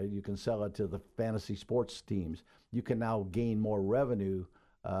MGM, or you can sell it to the fantasy sports teams. You can now gain more revenue.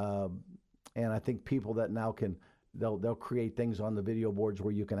 And I think people that now they'll create things on the video boards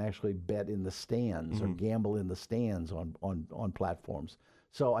where you can actually bet in the stands or gamble in the stands on platforms.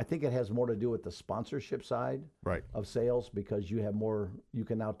 So I think it has more to do with the sponsorship side of sales because you have more you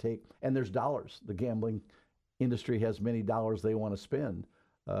can now take, and there's dollars. The gambling industry has many dollars they want to spend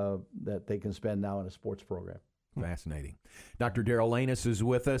that they can spend now in a sports program. Fascinating. Dr. Darrell Lanus is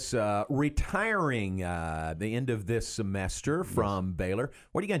with us, retiring the end of this semester from Baylor.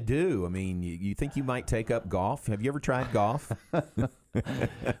 What are you going to do? I mean, you think you might take up golf? Have you ever tried golf?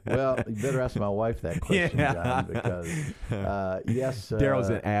 Well, you better ask my wife that question, John, because, yes. Darrell's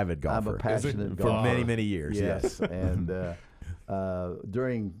an avid golfer. I'm a passionate golfer. For many, many years, yes. And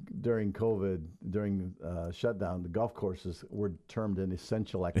during COVID, during shutdown, the golf courses were termed an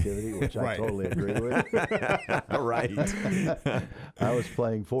essential activity, which I totally agree with. Right. I was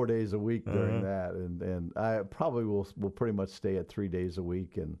playing 4 days a week during that, and I probably will pretty much stay at 3 days a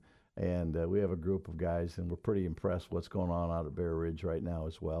week, and we have a group of guys, and we're pretty impressed what's going on out at Bear Ridge right now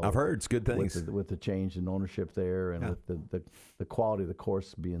as well. I've heard it's good things with the change in ownership there, and with the quality of the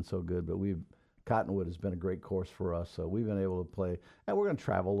course being so good. But Cottonwood has been a great course for us, so we've been able to play. And we're going to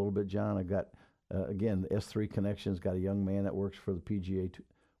travel a little bit, John. I've got, again, the S3 Connections, got a young man that works for the PGA,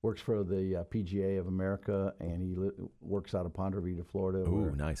 PGA of America, and he works out of Ponte Vedra, Florida.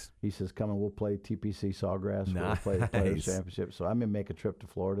 Ooh, nice. He says, come and we'll play TPC Sawgrass. Nice. We'll play the Players Championship. So I'm going to make a trip to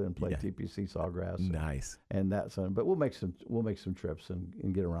Florida and play TPC Sawgrass. Nice. And that's, but we'll make some trips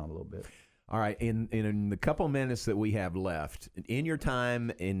and get around a little bit. All right, in the couple minutes that we have left, in your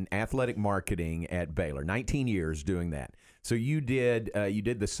time in athletic marketing at Baylor, 19 years doing that. So you did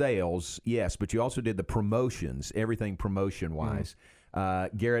the sales, yes, but you also did the promotions, everything promotion-wise.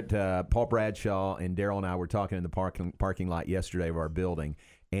 Garrett, Paul Bradshaw, and Darrell and I were talking in the parking lot yesterday of our building,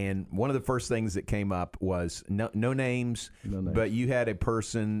 and one of the first things that came up was no names, but you had a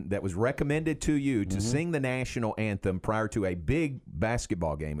person that was recommended to you to sing the national anthem prior to a big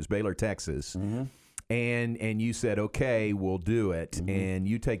basketball game. It was Baylor, Texas. and you said, okay, we'll do it, and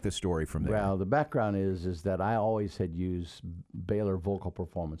you take the story from there. Well, the background is that I always had used Baylor vocal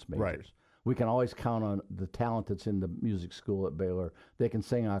performance majors. Right. We can always count on the talent that's in the music school at Baylor. They can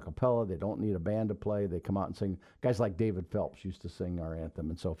sing a cappella. They don't need a band to play. They come out and sing. Guys like David Phelps used to sing our anthem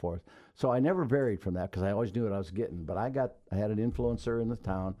and so forth. So I never varied from that because I always knew what I was getting. But I had an influencer in the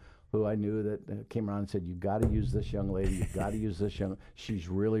town who I knew that came around and said, "You've got to use this young lady. You've got to use this young. She's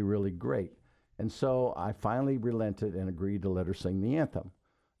really, really great." And so I finally relented and agreed to let her sing the anthem.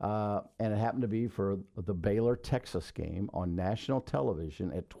 And it happened to be for the Baylor-Texas game on national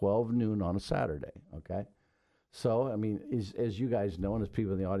television at 12 noon on a Saturday, okay? So, I mean, as you guys know, and as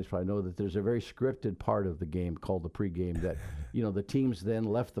people in the audience probably know, that there's a very scripted part of the game called the pregame that, the teams then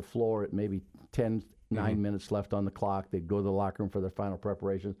left the floor at maybe 9 minutes left on the clock. They'd go to the locker room for their final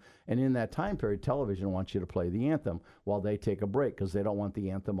preparations. And in that time period, television wants you to play the anthem while they take a break because they don't want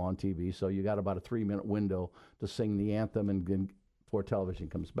the anthem on TV. So you got about a 3-minute window to sing the anthem and before television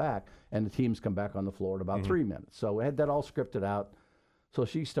comes back, and the teams come back on the floor at about 3 minutes. So we had that all scripted out. So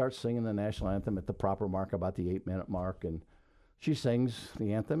she starts singing the national anthem at the proper mark, about the 8-minute mark, and she sings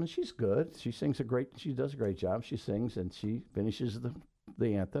the anthem, and she's good. She does a great job. She sings, and she finishes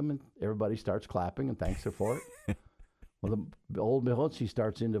the anthem, and everybody starts clapping and thanks her for it. Well, the old behold, she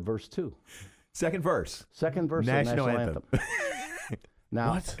starts into verse 2. Second verse. National of the national anthem.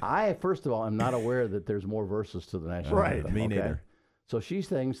 Now, first of all, I'm not aware that there's more verses to the national anthem. Right, me neither. So she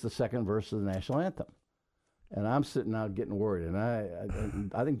sings the second verse of the national anthem. And I'm sitting out getting worried. And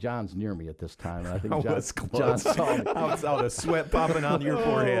I think John's near me at this time. And I think John saw me. I saw the sweat popping on your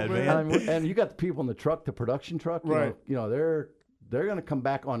forehead, man. And you got the people in the truck, the production truck. Right. They're going to come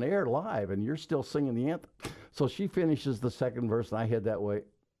back on air live, and you're still singing the anthem. So she finishes the second verse, and I head that way.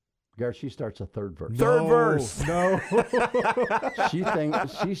 Garrett, she starts a third verse. Third verse. No.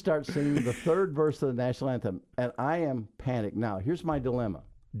 She starts singing the third verse of the national anthem, and I am panicked. Now, here's my dilemma.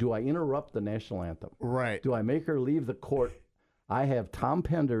 Do I interrupt the national anthem? Right. Do I make her leave the court? I have Tom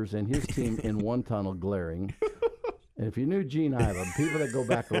Penders and his team in one tunnel glaring. And if you knew Gene Iva, people that go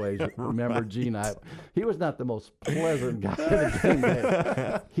back a ways remember Gene Iva. He was not the most pleasant guy in the game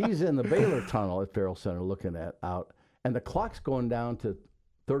day. He's in the Baylor tunnel at Farrell Center looking out, and the clock's going down to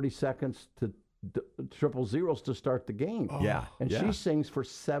 30 seconds to triple zeros to start the game. Yeah. And she sings for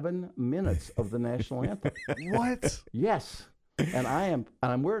 7 minutes of the national anthem. What? Yes. And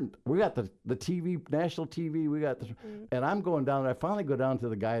I'm wearing, we got the TV, national TV, and I'm going down there. I finally go down to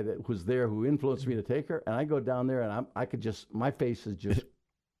the guy that was there who influenced me to take her, and I go down there, and my face is just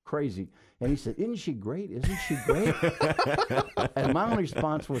crazy. And he said, "Isn't she great? Isn't she great?" And my only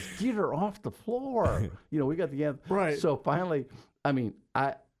response was, "Get her off the floor." We got the anthem. Right. So finally,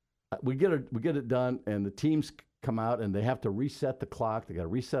 we get it done, and the teams come out, and they have to reset the clock. They got to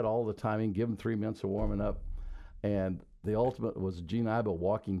reset all the timing, give them 3 minutes of warming up, and the ultimate was Gene Iba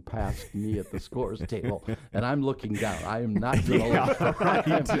walking past me at the scores table, and I'm looking down. I am not going to look.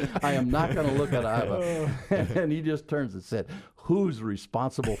 I am not going to look at Iba. And he just turns and said, "Who's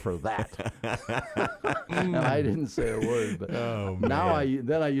responsible for that?" And I didn't say a word. But now I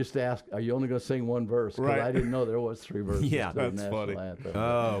used to ask, "Are you only going to sing one verse?" Because I didn't know there was 3 verses. Yeah, to the that's national funny. anthem.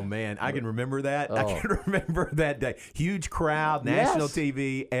 Oh, man. I can remember that. I can remember that day. Huge crowd, national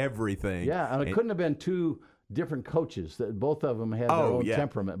TV, everything. Yeah, and it couldn't have been two different coaches. That both of them had their own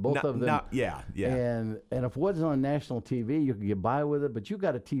temperament. Both of them. Yeah. And if it wasn't on national TV, you could get by with it. But you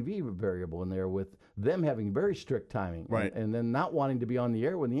got a TV variable in there with them having very strict timing, right? And then not wanting to be on the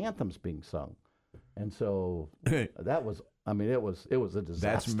air when the anthem's being sung. And so that was. I mean, it was a disaster.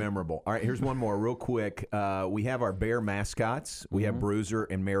 That's memorable. All right, here's one more real quick. We have our Bear mascots. We have Bruiser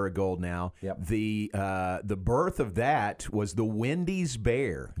and Marigold now. Yep. The birth of that was the Wendy's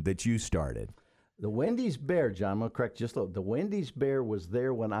Bear that you started. The Wendy's Bear, John, I'm going to correct just a little. The Wendy's Bear was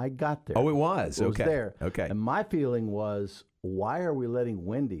there when I got there. Oh, it was? It was Okay. there. Okay. And my feeling was, why are we letting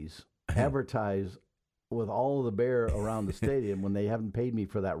Wendy's advertise with all of the bear around the stadium when they haven't paid me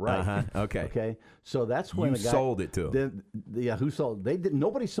for that right? Okay. Okay. So that's when You the guy sold it to them. Yeah, who sold? They did.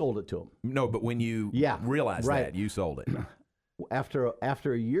 Nobody sold it to them. No, but when you realized that, you sold it. After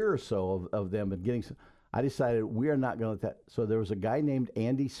a year or so of them and getting, I decided we are not going to let that. So there was a guy named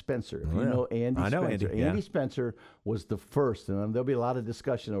Andy Spencer. If you know Andy I know Spencer. Andy, yeah. Andy Spencer was the first, and there'll be a lot of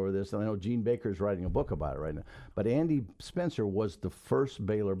discussion over this, and I know Gene Baker's writing a book about it right now. But Andy Spencer was the first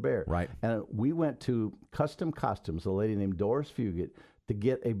Baylor Bear. Right. And we went to Custom Costumes, a lady named Doris Fugit, to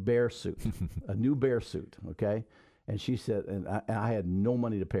get a bear suit, a new bear suit, okay? And she said, and I had no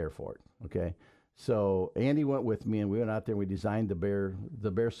money to pay her for it, okay? So Andy went with me, and we went out there and we designed the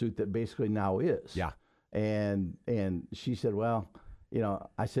bear suit that basically now is. Yeah. And she said, well,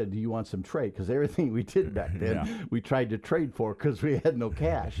 I said, do you want some trade? Because everything we did back then, we tried to trade for because we had no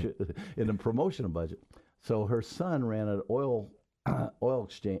cash in the promotional budget. So her son ran an oil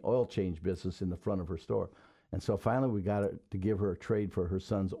change business in the front of her store. And so finally we got her to give her a trade for her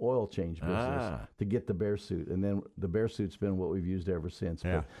son's oil change business to get the bear suit. And then the bear suit's been what we've used ever since.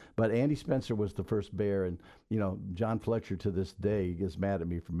 Yeah. But Andy Spencer was the first bear. And, John Fletcher to this day gets mad at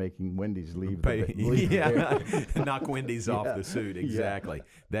me for making Wendy's leave the bear. Knock Wendy's off the suit. Exactly. Yeah.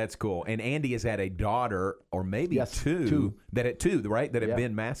 That's cool. And Andy has had a daughter or maybe two that have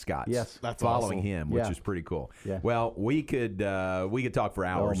been mascots. Yes. That's following awesome. him, which is pretty cool. Yeah. Well, we could talk for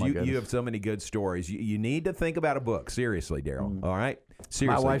hours. You have so many good stories. You need to think about a book. Seriously, Daryl. All right?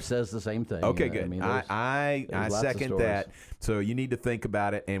 Seriously. My wife says the same thing. Okay, good. I second that. So you need to think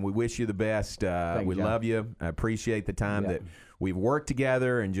about it, and we wish you the best. We love you. I appreciate the time that we've worked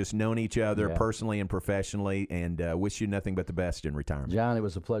together and just known each other personally and professionally, and wish you nothing but the best in retirement. John, it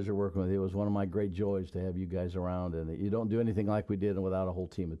was a pleasure working with you. It was one of my great joys to have you guys around, and you don't do anything like we did without a whole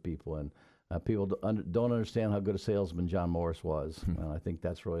team of people. And people don't understand how good a salesman John Morris was, and I think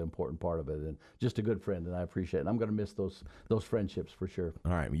that's really an important part of it. And just a good friend, and I appreciate it. And I'm going to miss those friendships for sure.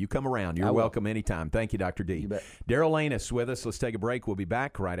 All right, well, you come around. You're welcome anytime. Thank you, Dr. D. You bet. Daryl Lanus with us. Let's take a break. We'll be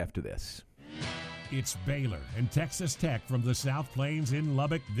back right after this. It's Baylor and Texas Tech from the South Plains in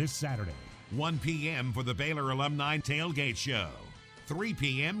Lubbock this Saturday. 1 p.m. for the Baylor Alumni Tailgate Show. 3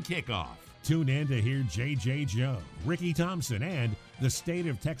 p.m. kickoff. Tune in to hear J.J. Joe, Ricky Thompson, and the State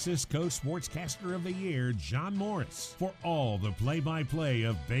of Texas Co-Sportscaster of the Year, John Morris, for all the play-by-play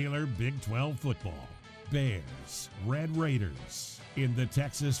of Baylor Big 12 football. Bears, Red Raiders, in the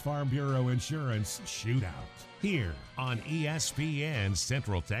Texas Farm Bureau Insurance Shootout, here on ESPN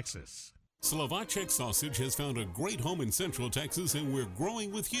Central Texas. Slovacek Sausage has found a great home in Central Texas, and we're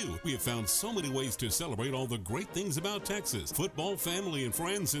growing with you. We have found so many ways to celebrate all the great things about Texas. Football, family, and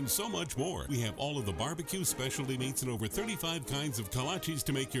friends, and so much more. We have all of the barbecue specialty meats and over 35 kinds of kolaches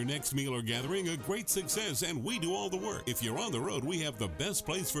to make your next meal or gathering a great success, and we do all the work. If you're on the road, we have the best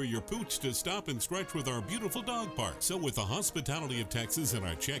place for your pooch to stop and stretch with our beautiful dog park. So with the hospitality of Texas and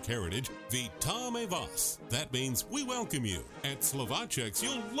our Czech heritage, Vítame vás. That means we welcome you. At Slovacek's,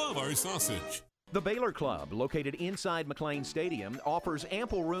 you'll love our sausage. The Baylor Club, located inside McLean Stadium, offers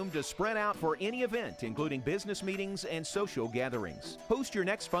ample room to spread out for any event, including business meetings and social gatherings. Host your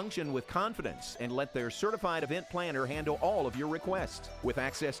next function with confidence and let their certified event planner handle all of your requests. With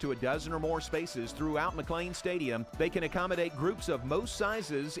access to a dozen or more spaces throughout McLean Stadium, they can accommodate groups of most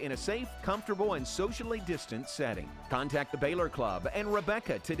sizes in a safe, comfortable, and socially distant setting. Contact the Baylor Club and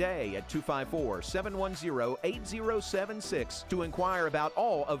Rebecca today at 254-710-8076 to inquire about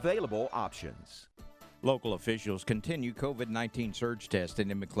all available options. Local officials continue COVID-19 surge testing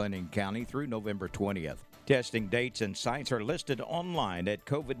in McLennan County through November 20th. Testing dates and sites are listed online at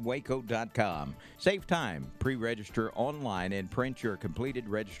covidwaco.com. Save time, pre-register online, and print your completed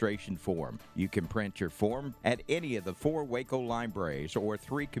registration form. You can print your form at any of the 4 Waco libraries or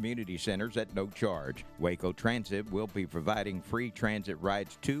 3 community centers at no charge. Waco Transit will be providing free transit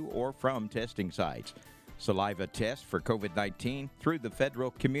rides to or from testing sites. Saliva test for COVID-19 through the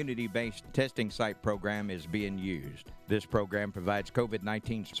federal community-based testing site program is being used. This program provides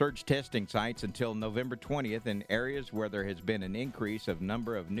COVID-19 surge testing sites until November 20th in areas where there has been an increase of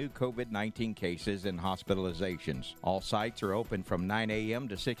number of new COVID-19 cases and hospitalizations. All sites are open from 9 a.m.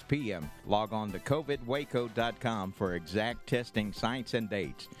 to 6 p.m. Log on to covidwaco.com for exact testing sites and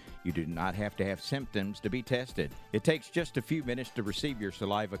dates. You do not have to have symptoms to be tested. It takes just a few minutes to receive your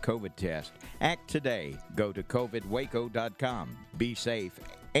saliva COVID test. Act today. Go to covidwaco.com. Be safe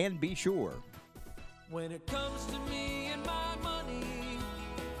and be sure. When it comes to me and my money,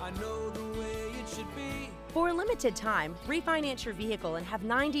 I know the way it should be. For a limited time, refinance your vehicle and have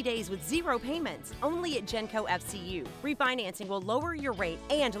 90 days with 0 payments only at Genco FCU. Refinancing will lower your rate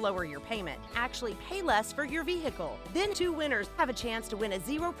and lower your payment. Actually pay less for your vehicle. Then 2 winners have a chance to win a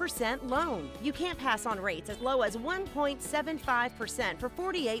 0% loan. You can't pass on rates as low as 1.75% for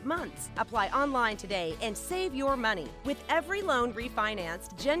 48 months. Apply online today and save your money. With every loan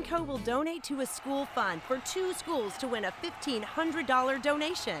refinanced, Genco will donate to a school fund for 2 schools to win a $1,500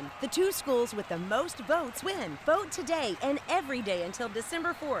 donation. The 2 schools with the most votes win. Vote today and every day until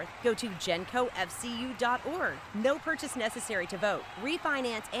December 4th. Go to GencoFCU.org. No purchase necessary to vote.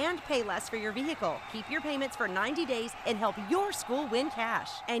 Refinance and pay less for your vehicle. Keep your payments for 90 days and help your school win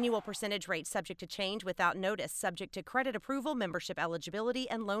cash. Annual percentage rate subject to change without notice, subject to credit approval, membership eligibility,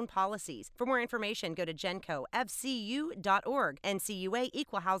 and loan policies. For more information, go to GencoFCU.org. NCUA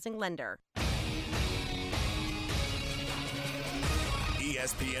Equal Housing Lender.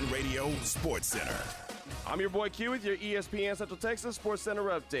 ESPN Radio Sports Center. I'm your boy Q with your ESPN Central Texas Sports Center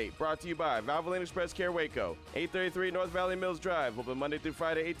update, brought to you by Valvoline Express Care Waco, 833 North Valley Mills Drive, open Monday through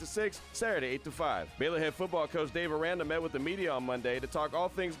Friday 8 to 6, Saturday 8 to 5. Baylor head football coach Dave Aranda met with the media on Monday to talk all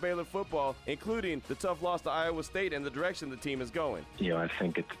things Baylor football, including the tough loss to Iowa State and the direction the team is going. I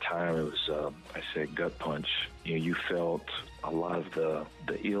think at the time it was, I said gut punch. You felt a lot of the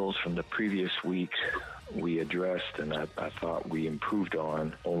ills from the previous week we addressed, and I thought we improved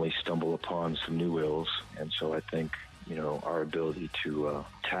on, only stumble upon some new ills. And so I think, our ability to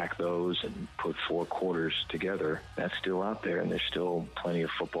attack those and put 4 quarters together, that's still out there, and there's still plenty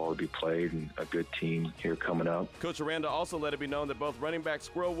of football to be played and a good team here coming up. Coach Aranda also let it be known that both running back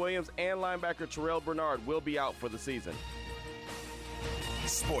Squirrel Williams and linebacker Terrell Bernard will be out for the season.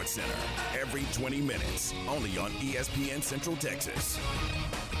 Sports Center, every 20 minutes, only on ESPN Central Texas.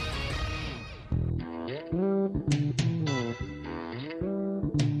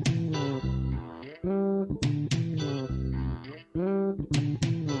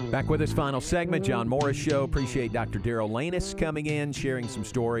 Back with this final segment, John Morris Show. Appreciate Dr. Daryl Lanus coming in, sharing some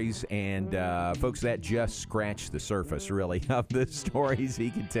stories. And, folks, that just scratched the surface, really, of the stories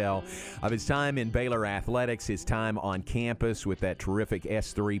he can tell of his time in Baylor athletics, his time on campus with that terrific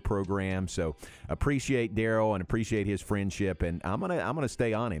S3 program. So appreciate Daryl and appreciate his friendship. And I'm gonna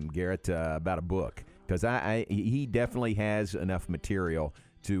stay on him, Garrett, about a book, because he definitely has enough material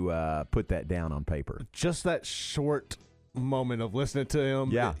to put that down on paper. Just that short moment of listening to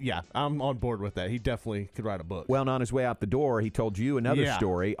him. Yeah, I'm on board with that. He definitely could write a book. Well, and on his way out the door, he told you another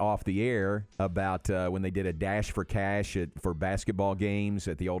story off the air about when they did a dash for cash for basketball games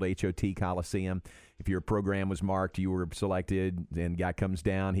at the old HOT Coliseum. If your program was marked, you were selected, and guy comes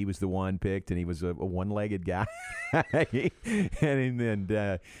down. He was the one picked, and he was a one-legged guy. and then,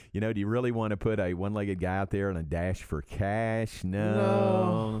 do you really want to put a one-legged guy out there on a dash for cash?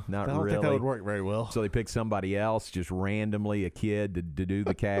 No, not really. I don't think that would work very well. So they picked somebody else, just randomly, a kid, to do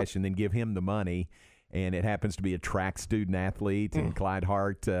the cash and then give him the money. And it happens to be a track student athlete, and Clyde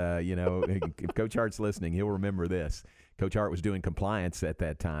Hart, if Coach Hart's listening, he'll remember this. Coach Hart was doing compliance at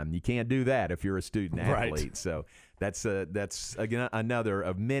that time. You can't do that if you're a student athlete. Right. So that's again another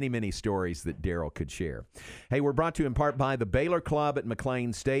of many, many stories that Daryl could share. Hey, we're brought to you in part by the Baylor Club at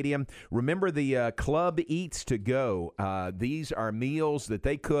McLean Stadium. Remember the Club Eats to Go. These are meals that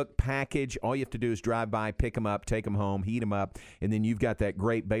they cook, package. All you have to do is drive by, pick them up, take them home, heat them up, and then you've got that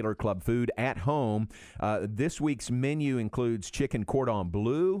great Baylor Club food at home. This week's menu includes chicken cordon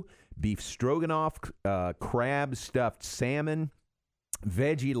bleu, beef stroganoff, crab stuffed salmon,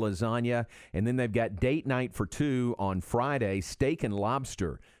 veggie lasagna, and then they've got date night for 2 on Friday, steak and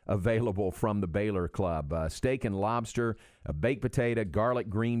lobster available from the Baylor Club. Steak and lobster, a baked potato, garlic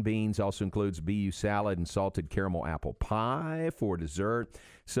green beans, also includes BU salad and salted caramel apple pie for dessert.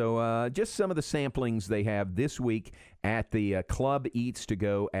 So just some of the samplings they have this week at the Club Eats to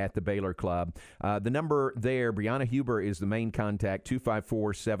Go at the Baylor Club. The number there, Brianna Huber is the main contact,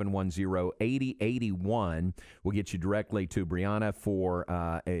 254-710-8081. We'll get you directly to Brianna for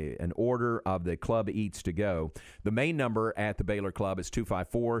an order of the Club Eats to Go. The main number at the Baylor Club is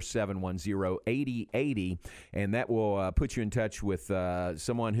 254-710-8080, and that will put you in touch with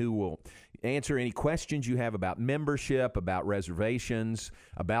someone who will answer any questions you have about membership, about reservations,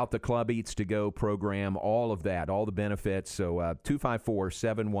 about the Club Eats to Go program, all of that, all the benefits. So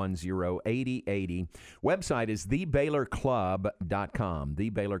 254-710-8080. Website is thebaylorclub.com,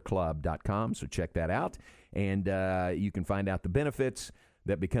 thebaylorclub.com. So check that out, and you can find out the benefits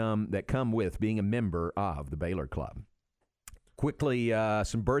that come with being a member of the Baylor Club. Quickly,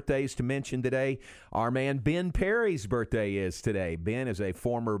 some birthdays to mention today. Our man Ben Perry's birthday is today. Ben is a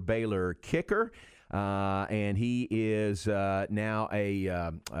former Baylor kicker, and he is now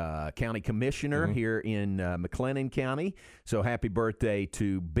a county commissioner here in McLennan County. So happy birthday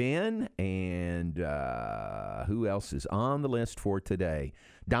to Ben. And who else is on the list for today?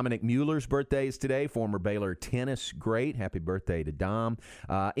 Dominic Mueller's birthday is today, former Baylor tennis great. Happy birthday to Dom.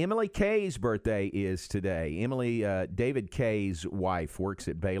 Emily Kay's birthday is today. Emily, David Kay's wife, works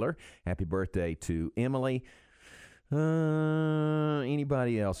at Baylor. Happy birthday to Emily.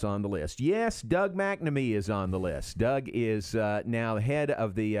 Anybody else on the list? Yes, Doug McNamee is on the list. Doug is now the head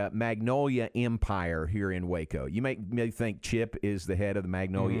of the Magnolia Empire here in Waco. You may think Chip is the head of the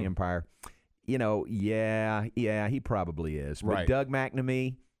Magnolia Empire. Yeah, he probably is. But Doug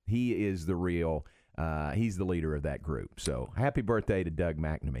McNamee, he is the real He's the leader of that group. So happy birthday to Doug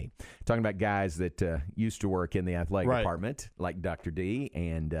McNamee. Talking about guys that used to work in the athletic department, like Dr. D,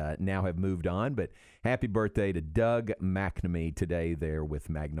 and now have moved on. But happy birthday to Doug McNamee today there with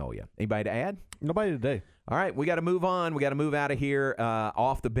Magnolia. Anybody to add? Nobody today. All right, we got to move on. We got to move out of here.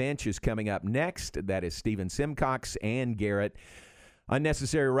 Off the Bench is coming up next. That is Stephen Simcox and Garrett.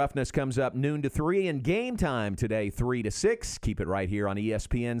 Unnecessary Roughness comes up noon to 3, and Game Time today 3 to 6. Keep it right here on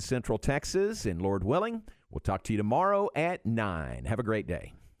ESPN Central Texas, and Lord willing, we'll talk to you tomorrow at 9. Have a great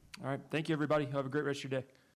day. All right. Thank you, everybody. Have a great rest of your day.